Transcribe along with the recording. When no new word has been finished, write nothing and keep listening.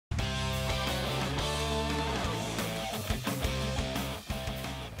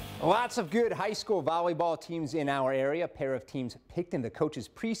Lots of good high school volleyball teams in our area. A pair of teams picked in the coach's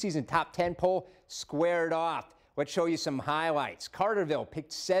preseason top 10 poll squared off. Let's show you some highlights. Carterville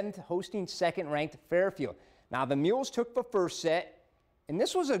picked 7th, hosting 2nd-ranked Fairfield. Now the Mules took the first set, and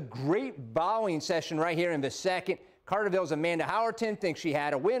this was a great volleying session right here in the second. Carterville's Amanda Howerton thinks she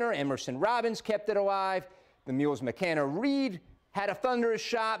had a winner. Emerson Robbins kept it alive. The Mules' McKenna Reed had a thunderous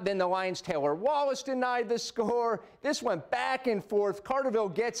shot, then the Lions' Taylor Wallace denied the score. This went back and forth. Carterville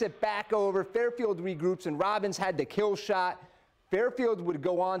gets it back over. Fairfield regroups, and Robbins had the kill shot. Fairfield would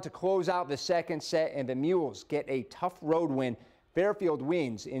go on to close out the second set, and the Mules get a tough road win. Fairfield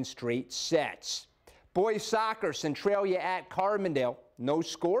wins in straight sets. Boys soccer, Centralia at Carbondale, no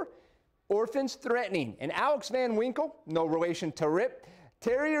score. Orphans threatening, and Alex Van Winkle, no relation to Rip.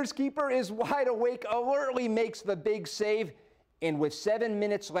 Terriers keeper is wide awake, alertly makes the big save. And with 7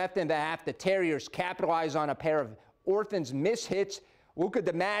 minutes left in the half, the Terriers capitalize on a pair of Orphans miss hits. Luca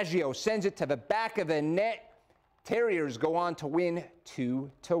DiMaggio sends it to the back of the net. Terriers go on to win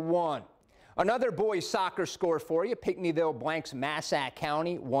 2-1. Another boys soccer score for you. Pinckneyville blanks Massac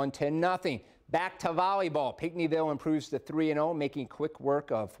County 1-0. Back to volleyball. Pinckneyville improves to 3-0, making quick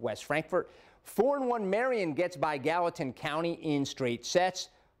work of West Frankfort. 4-1 Marion gets by Gallatin County in straight sets.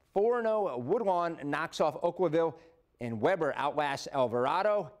 4-0 Woodlawn knocks off Oakville. And Weber outlasts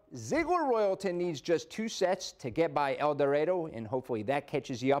Alvarado. Ziegler Royalton needs just 2 sets to get by El Dorado, and hopefully that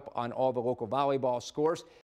catches you up on all the local volleyball scores.